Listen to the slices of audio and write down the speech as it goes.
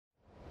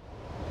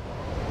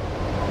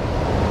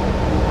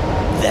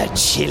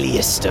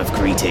chilliest of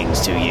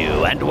greetings to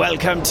you, and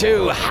welcome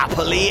to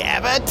Happily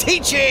Ever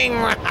Teaching!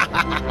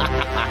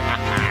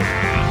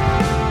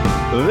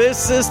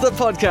 This is the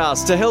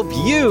podcast to help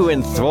you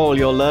enthrall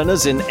your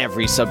learners in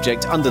every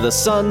subject under the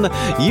sun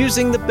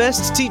using the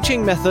best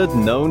teaching method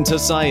known to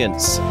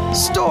science,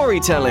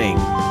 storytelling.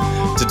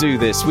 To do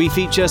this, we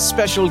feature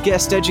special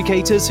guest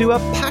educators who are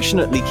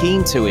passionately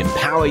keen to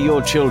empower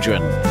your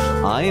children.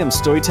 I am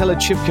storyteller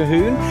Chip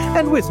Cahoon,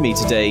 and with me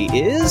today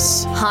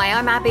is... Hi,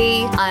 I'm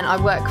Abby, and I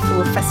work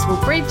for Festival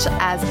Bridge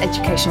as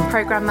Education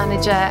Programme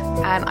Manager,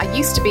 and I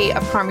used to be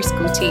a primary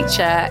school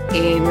teacher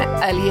in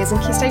early years in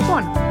Key Stage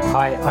 1.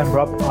 Hi, I'm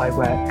Rob. I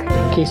work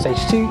in Key Stage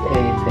 2 in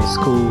a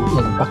school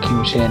in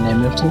Buckinghamshire near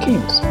Milton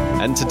Keynes.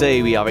 And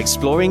today we are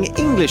exploring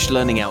English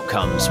learning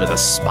outcomes with a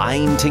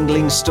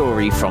spine-tingling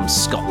story from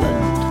Scotland.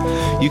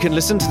 You can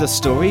listen to the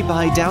story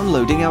by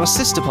downloading our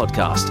sister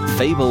podcast,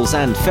 Fables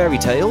and Fairy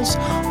Tales,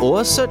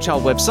 or search our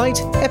website,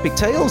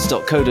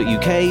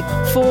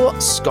 epictales.co.uk,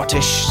 for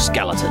Scottish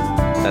Skeleton.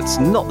 That's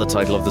not the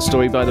title of the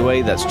story, by the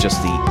way, that's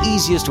just the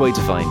easiest way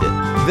to find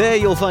it. There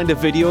you'll find a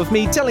video of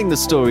me telling the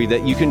story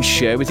that you can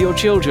share with your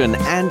children,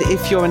 and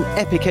if you're an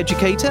Epic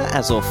educator,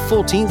 as of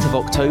 14th of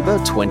October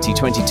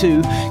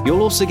 2022,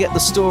 you'll also get the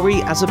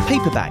story as a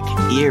paperback,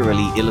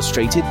 eerily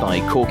illustrated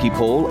by Corky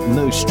Paul,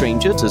 no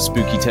stranger to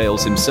spooky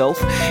tales himself,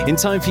 in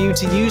time for you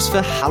to use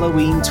for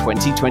Halloween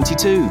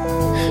 2022.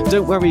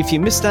 Don't worry if you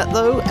missed that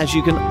though, as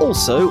you can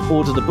also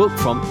order the book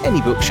from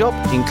any bookshop,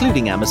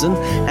 including Amazon,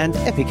 and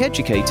Epic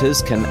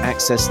educators can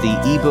access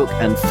the ebook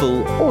and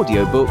full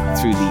audiobook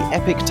through the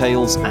Epic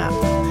Tales app.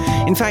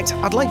 In fact,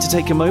 I'd like to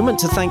take a moment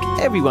to thank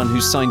everyone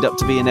who's signed up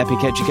to be an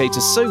Epic educator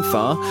so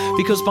far,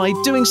 because by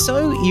doing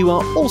so, you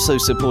are also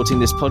supporting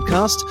this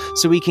podcast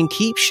so we can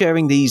keep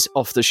sharing these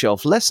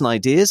off-the-shelf lesson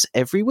ideas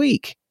every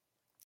week.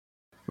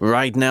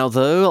 Right now,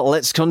 though,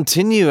 let's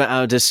continue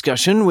our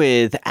discussion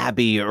with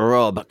Abby,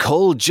 Rob,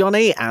 Cole,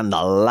 Johnny, and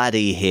the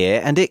laddie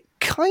here. And it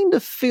kind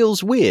of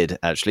feels weird,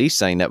 actually,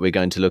 saying that we're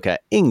going to look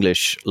at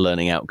English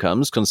learning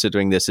outcomes,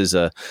 considering this is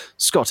a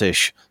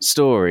Scottish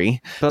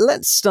story. But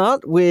let's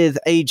start with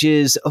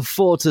ages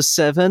 4 to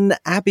 7.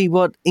 Abby,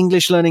 what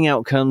English learning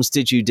outcomes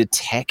did you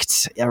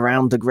detect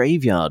around the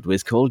graveyard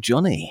with Cole,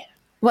 Johnny?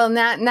 Well,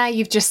 now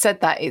you've just said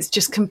that, it's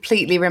just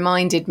completely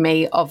reminded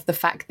me of the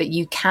fact that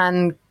you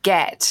can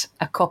get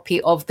a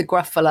copy of the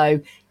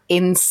Gruffalo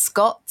in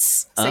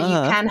Scots. So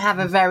you can have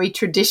a very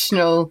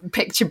traditional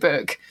picture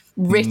book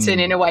written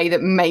in a way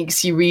that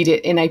makes you read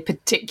it in a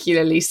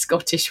particularly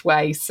Scottish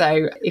way.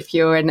 So if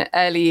you're an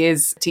early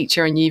years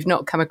teacher and you've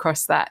not come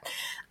across that,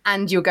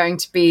 and you're going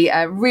to be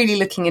really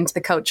looking into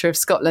the culture of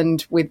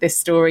Scotland with this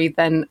story,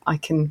 then I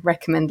can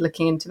recommend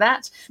looking into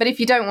that. But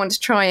if you don't want to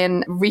try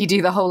and redo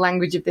the whole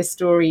language of this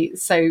story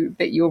so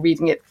that you're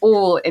reading it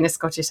all in a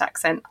Scottish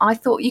accent, I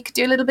thought you could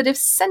do a little bit of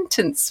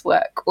sentence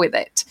work with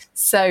it.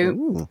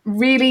 So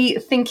really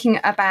thinking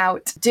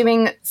about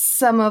doing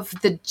some of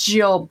the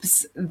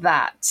jobs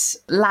that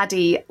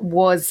Laddie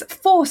was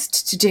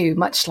forced to do,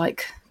 much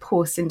like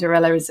poor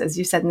Cinderella, as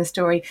you said in the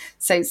story.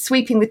 So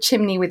sweeping the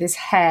chimney with his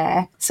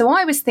hair. So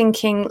I was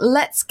thinking,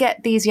 let's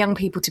get these young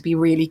people to be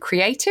really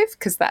creative,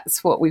 because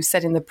that's what we've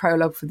said in the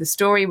prologue for the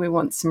story. We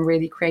want some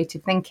really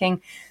creative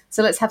thinking.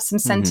 So let's have some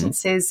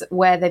sentences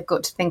where they've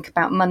got to think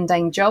about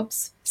mundane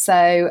jobs.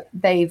 So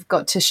they've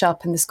got to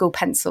sharpen the school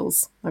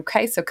pencils.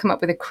 Okay, so come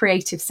up with a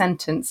creative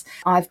sentence.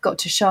 I've got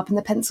to sharpen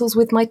the pencils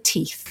with my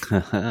teeth.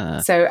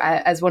 So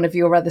as one of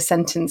your other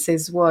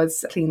sentences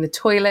was clean the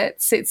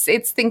toilets.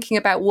 It's thinking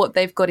about what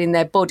they've got in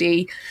their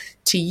body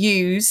to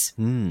use,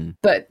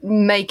 but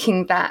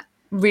making that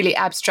really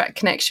abstract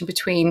connection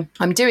between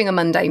I'm doing a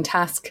mundane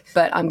task,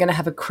 but I'm going to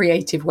have a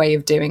creative way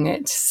of doing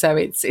it. So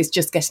it's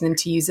just getting them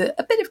to use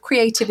a bit of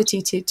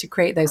creativity to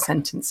create those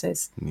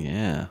sentences.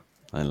 Yeah,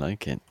 I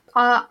like it.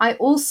 I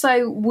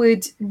also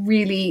would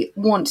really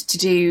want to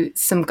do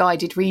some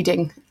guided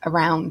reading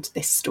around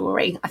this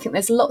story. I think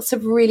there's lots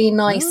of really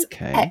nice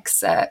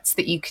excerpts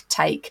that you could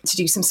take to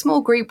do some small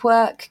group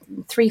work,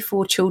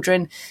 3-4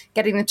 children,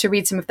 getting them to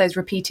read some of those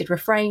repeated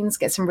refrains,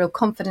 get some real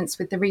confidence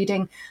with the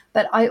reading.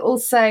 But I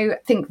also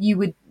think you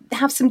would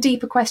have some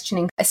deeper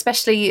questioning,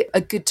 especially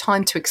a good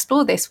time to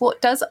explore this. What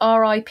does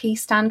RIP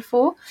stand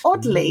for?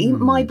 Oddly,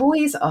 my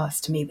boys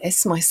asked me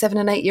this. My 7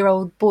 and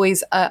 8-year-old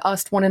boys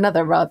asked one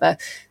another, rather,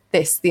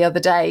 this the other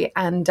day,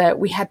 and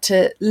we had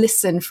to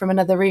listen from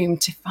another room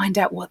to find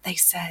out what they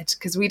said,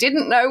 because we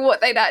didn't know what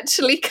they'd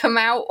actually come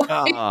out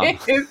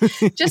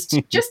with. just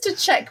to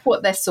check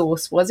what their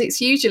source was.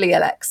 It's usually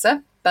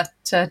Alexa, but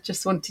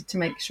just wanted to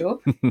make sure.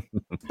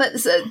 But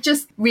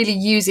just really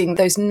using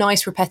those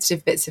nice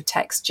repetitive bits of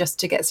text just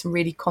to get some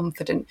really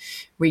confident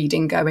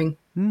reading going.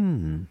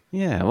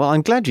 Yeah, well,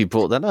 I'm glad you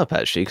brought that up,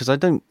 actually, because I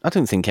don't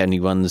think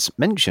anyone's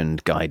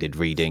mentioned guided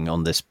reading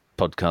on this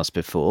podcast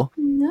before.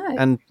 No.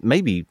 And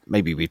maybe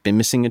we've been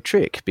missing a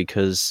trick,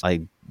 because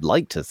I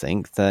like to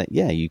think that,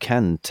 yeah, you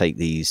can take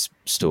these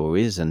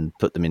stories and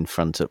put them in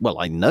front of, well,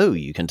 I know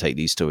you can take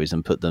these stories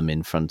and put them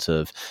in front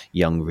of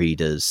young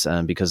readers,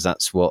 because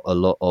that's what a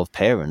lot of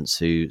parents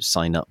who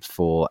sign up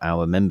for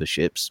our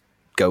memberships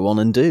go on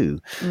and do.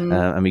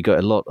 And we got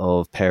a lot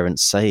of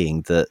parents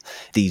saying that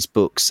these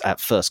books at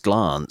first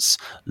glance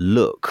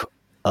look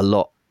a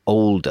lot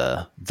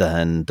older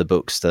than the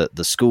books that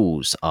the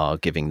schools are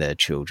giving their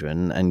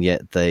children, and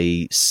yet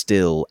they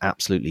still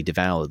absolutely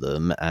devour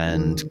them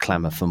and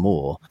clamour for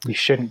more. We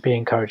shouldn't be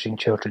encouraging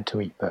children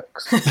to eat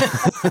books.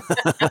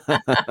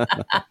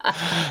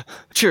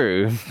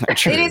 True.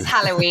 It is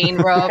Halloween,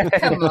 Rob.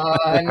 Come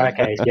on.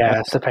 Okay, yeah,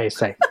 I suppose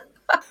so.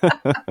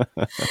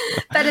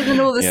 Better than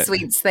all the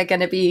sweets they're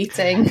going to be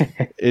eating.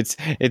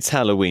 It's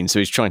Halloween, so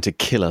he's trying to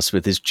kill us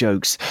with his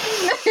jokes.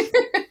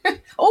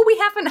 Oh, we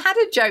haven't had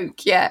a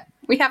joke yet.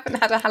 We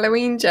haven't had a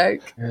Halloween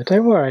joke.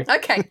 Don't worry.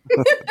 Okay.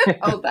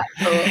 Hold that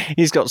thought.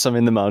 He's got some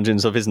in the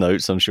margins of his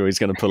notes I'm sure he's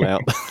going to pull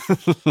out.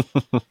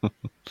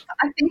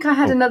 I think I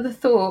had another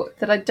thought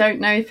that I don't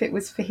know if it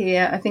was for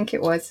here. I think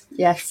it was.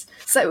 Yes.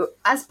 So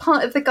as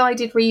part of the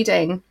guided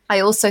reading,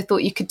 I also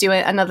thought you could do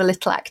another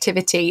little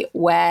activity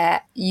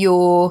where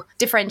your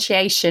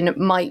differentiation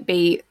might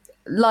be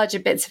larger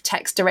bits of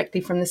text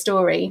directly from the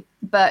story.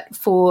 But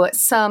for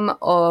some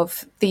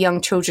of the young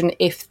children,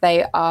 if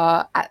they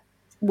are at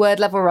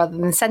word level rather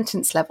than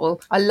sentence level,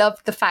 I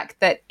love the fact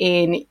that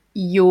in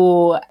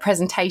your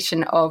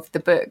presentation of the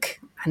book,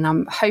 and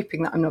I'm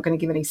hoping that I'm not going to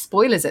give any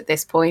spoilers at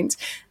this point,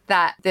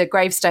 that the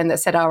gravestone that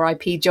said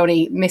R.I.P.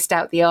 Johnny missed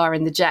out the R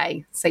and the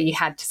J. So you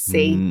had to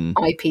see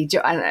I.P.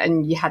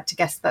 and you had to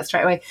guess that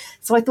straight away.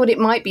 So I thought it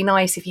might be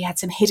nice if you had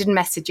some hidden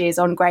messages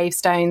on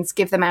gravestones,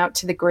 give them out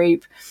to the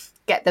group,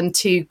 get them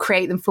to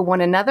create them for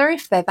one another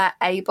if they're that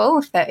able,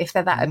 if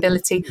they're that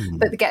ability,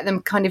 but get them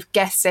kind of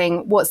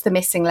guessing what's the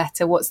missing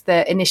letter, what's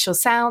the initial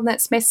sound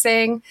that's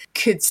missing.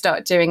 Could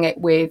start doing it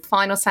with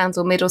final sounds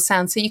or middle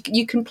sounds. So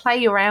you can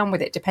play around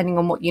with it depending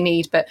on what you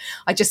need. But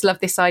I just love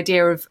this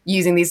idea of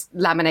using these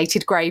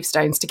laminated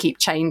gravestones to keep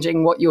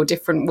changing what your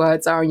different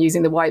words are and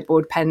using the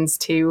whiteboard pens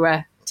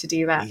to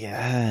do that.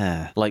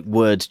 Yeah, like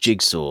word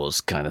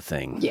jigsaws kind of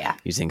thing. Yeah.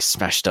 Using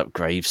smashed up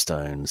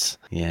gravestones.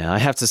 Yeah, I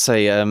have to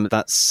say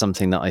that's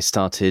something that I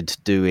started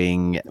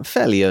doing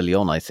fairly early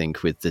on, I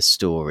think, with this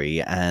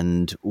story.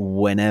 And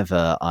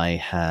whenever I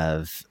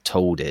have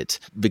told it,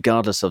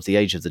 regardless of the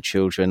age of the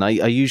children, I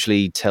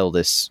usually tell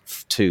this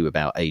to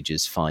about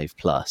ages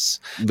 5+.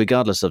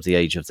 Regardless of the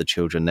age of the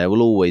children, there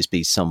will always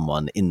be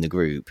someone in the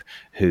group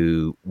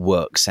who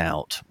works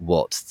out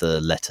what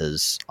the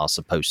letters are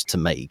supposed to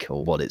make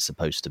or what it's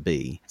supposed to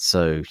be.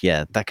 So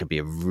yeah, that could be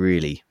a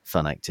really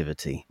fun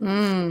activity.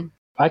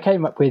 I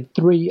came up with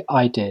 3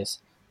 ideas.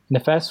 And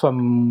the first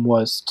one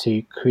was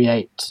to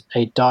create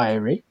a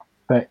diary,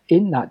 but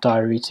in that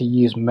diary to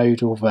use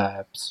modal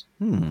verbs.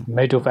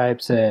 Modal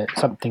verbs are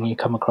something you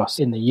come across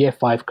in the Year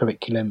 5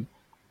 curriculum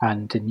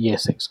and in Year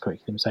 6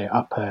 curriculum, so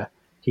upper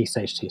Key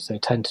Stage 2, so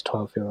 10 to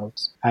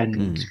 12-year-olds.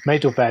 And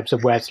modal verbs are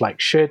words like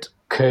should,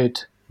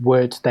 could,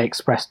 would. They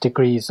express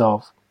degrees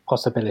of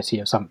possibility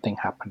of something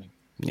happening.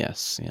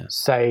 Yes.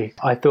 So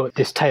I thought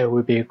this tale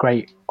would be a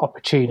great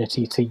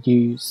opportunity to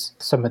use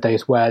some of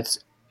those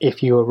words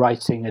if you were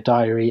writing a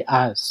diary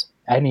as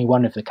any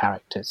one of the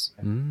characters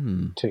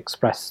to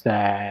express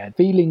their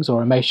feelings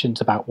or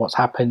emotions about what's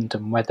happened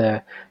and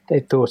whether they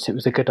thought it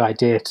was a good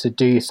idea to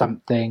do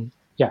something.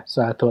 Yeah,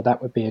 so I thought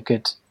that would be a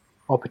good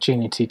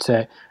opportunity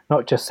to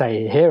not just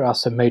say, here are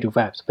some modal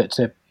verbs, but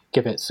to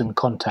give it some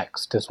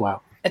context as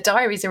well. A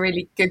diary is a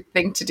really good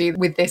thing to do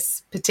with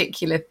this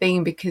particular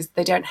theme because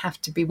they don't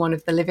have to be one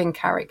of the living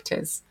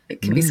characters.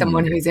 It can be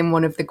someone who's in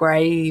one of the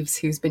graves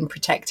who's been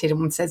protected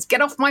and says, get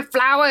off my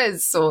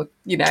flowers, or,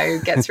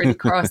 gets really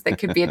cross. There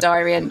could be a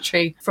diary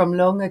entry from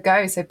long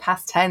ago, so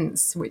past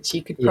tense, which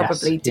you could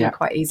probably do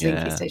quite easily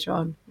in Key Stage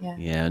 1.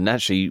 Yeah, and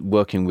actually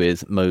working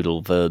with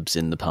modal verbs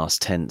in the past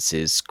tense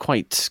is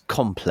quite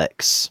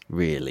complex,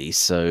 really.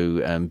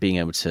 So being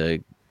able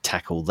to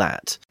tackle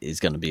that is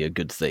going to be a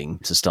good thing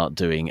to start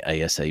doing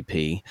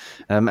ASAP.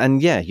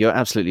 And yeah, you're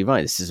absolutely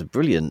right. This is a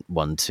brilliant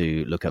one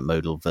to look at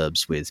modal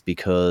verbs with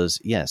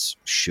because, yes,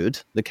 should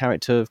the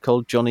character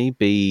called Johnny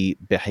be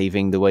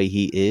behaving the way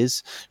he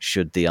is?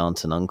 Should the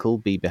aunt and uncle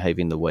be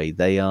behaving the way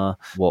they are?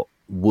 What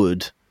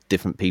would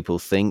different people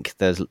think?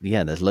 There's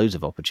loads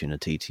of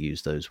opportunity to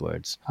use those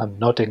words. I'm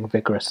nodding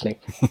vigorously.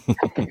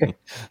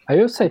 I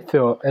also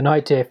thought an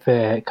idea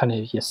for kind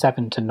of your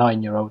 7 to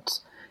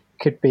 9-year-olds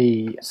could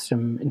be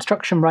some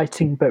instruction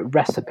writing, but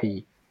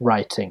recipe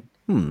writing.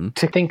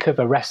 To think of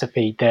a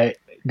recipe that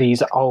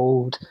these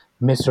old,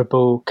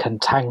 miserable,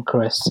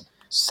 cantankerous,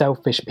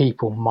 selfish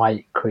people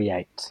might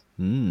create.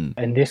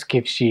 And this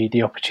gives you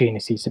the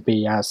opportunity to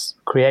be as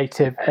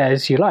creative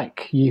as you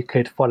like. You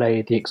could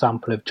follow the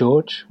example of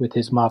George with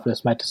his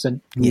marvellous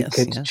medicine. You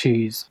could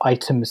choose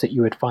items that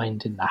you would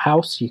find in the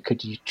house. You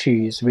could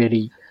choose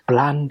really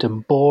bland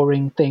and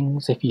boring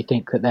things if you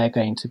think that they're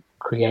going to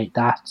create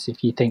that.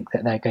 If you think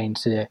that they're going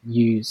to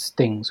use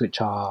things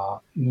which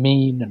are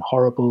mean and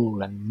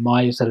horrible and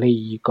miserly,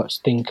 you've got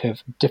to think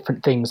of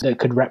different things that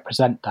could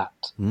represent that.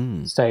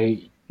 So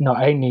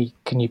not only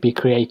can you be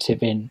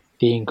creative in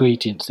the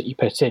ingredients that you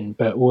put in,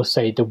 but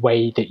also the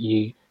way that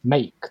you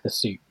make the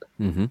soup.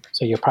 Mm-hmm.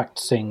 So you're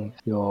practicing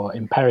your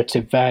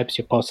imperative verbs,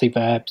 your possessive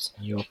verbs,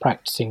 you're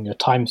practicing your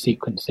time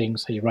sequencing,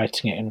 so you're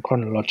writing it in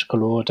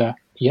chronological order.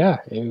 Yeah,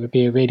 it would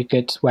be a really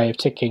good way of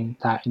ticking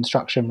that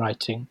instruction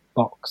writing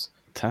box.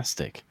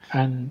 Fantastic.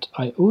 And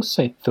I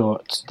also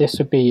thought this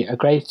would be a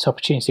great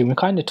opportunity. We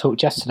kind of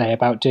talked yesterday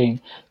about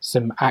doing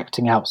some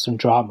acting out some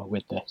drama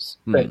with this,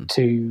 but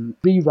to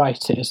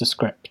rewrite it as a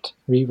script,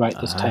 rewrite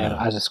this tale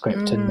as a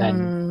script, and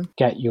then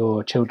get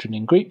your children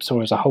in groups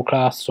or as a whole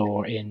class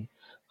or in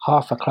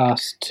half a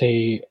class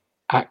to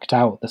act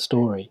out the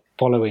story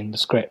following the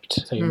script.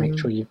 So you make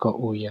sure you've got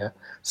all your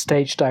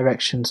stage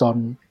directions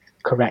on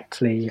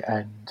correctly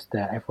and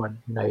that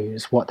everyone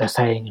knows what they're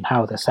saying and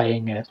how they're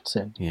saying it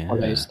and all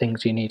those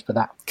things you need for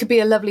that. Could be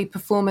a lovely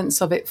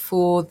performance of it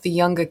for the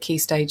younger key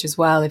stage as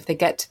well. If they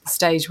get to the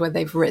stage where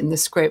they've written the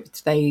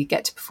script, they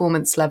get to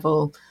performance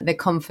level, they're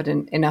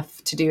confident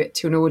enough to do it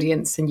to an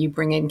audience, and you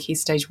bring in key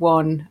stage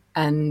 1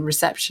 and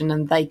reception,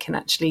 and they can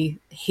actually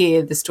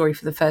hear the story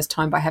for the first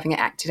time by having it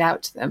acted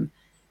out to them.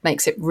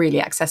 Makes it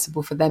really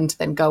accessible for them to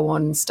then go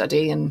on and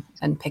study and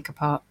pick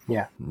apart.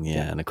 Yeah,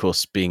 and of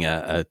course, being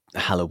a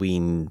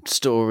Halloween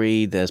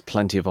story, there's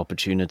plenty of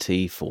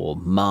opportunity for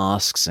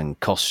masks and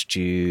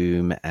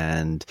costume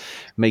and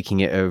making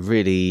it a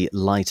really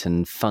light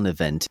and fun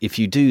event. If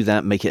you do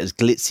that, make it as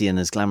glitzy and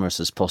as glamorous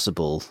as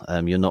possible,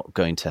 you're not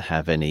going to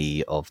have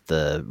any of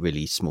the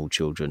really small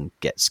children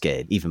get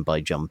scared, even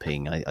by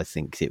jumping. I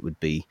think it would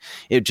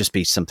just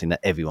be something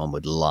that everyone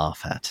would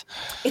laugh at.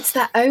 It's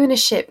that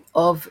ownership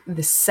of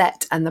the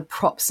set and the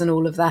props and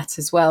all of that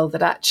as well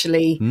that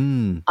actually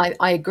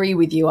I agree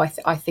with you.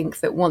 I think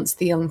that once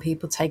the young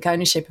people take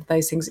ownership of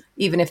those things,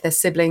 even if they're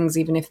siblings,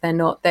 even if they're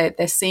not,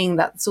 they're seeing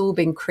that's all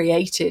been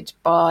created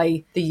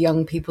by the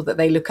young people that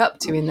they look up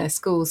to in their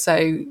school.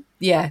 So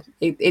yeah,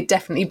 it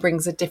definitely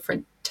brings a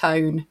different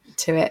tone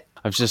to it.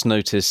 I've just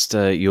noticed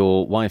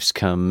your wife's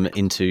come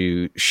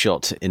into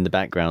shot in the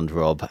background,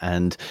 Rob,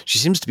 and she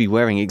seems to be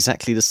wearing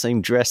exactly the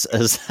same dress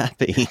as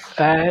Happy.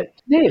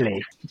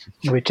 Nearly.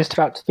 We're just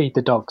about to feed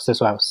the dogs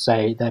as well,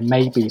 so there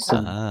may be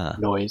some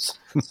noise.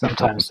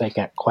 Sometimes they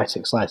get quite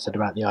excited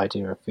about the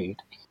idea of food.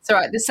 It's all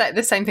right.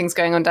 The same thing's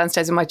going on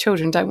downstairs with my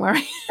children, don't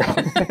worry.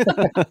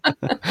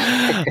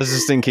 I was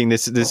just thinking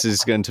this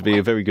is going to be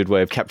a very good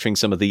way of capturing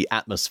some of the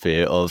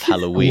atmosphere of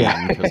Halloween,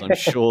 because I'm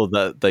sure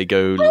that they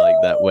go like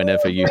that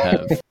whenever you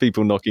have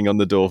people knocking on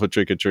the door for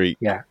trick-or-treat.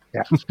 Yeah.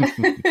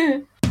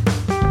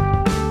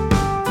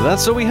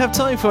 That's all we have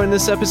time for in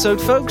this episode,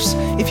 folks.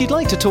 If you'd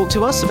like to talk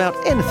to us about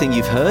anything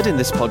you've heard in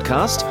this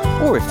podcast,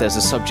 or if there's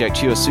a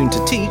subject you are soon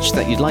to teach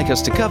that you'd like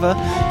us to cover,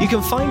 you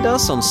can find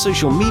us on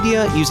social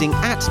media using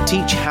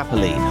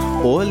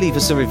 @TeachHappily, or leave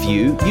us a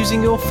review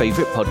using your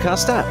favourite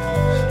podcast app.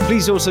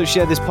 Please also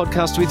share this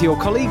podcast with your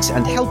colleagues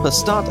and help us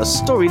start a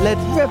story-led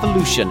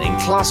revolution in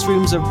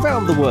classrooms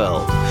around the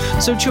world,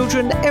 so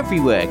children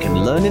everywhere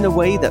can learn in a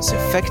way that's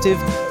effective,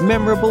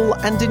 memorable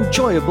and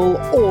enjoyable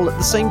all at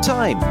the same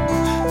time.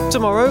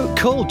 Tomorrow,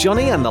 Cole,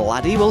 Johnny and the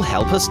laddie will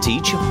help us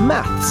teach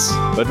maths.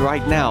 But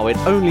right now, it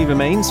only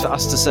remains for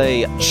us to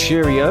say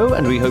cheerio,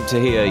 and we hope to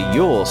hear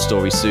your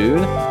story soon.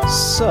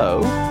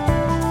 So,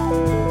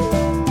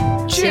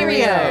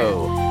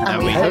 cheerio!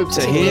 And we hope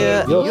to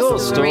hear your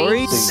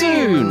story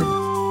soon.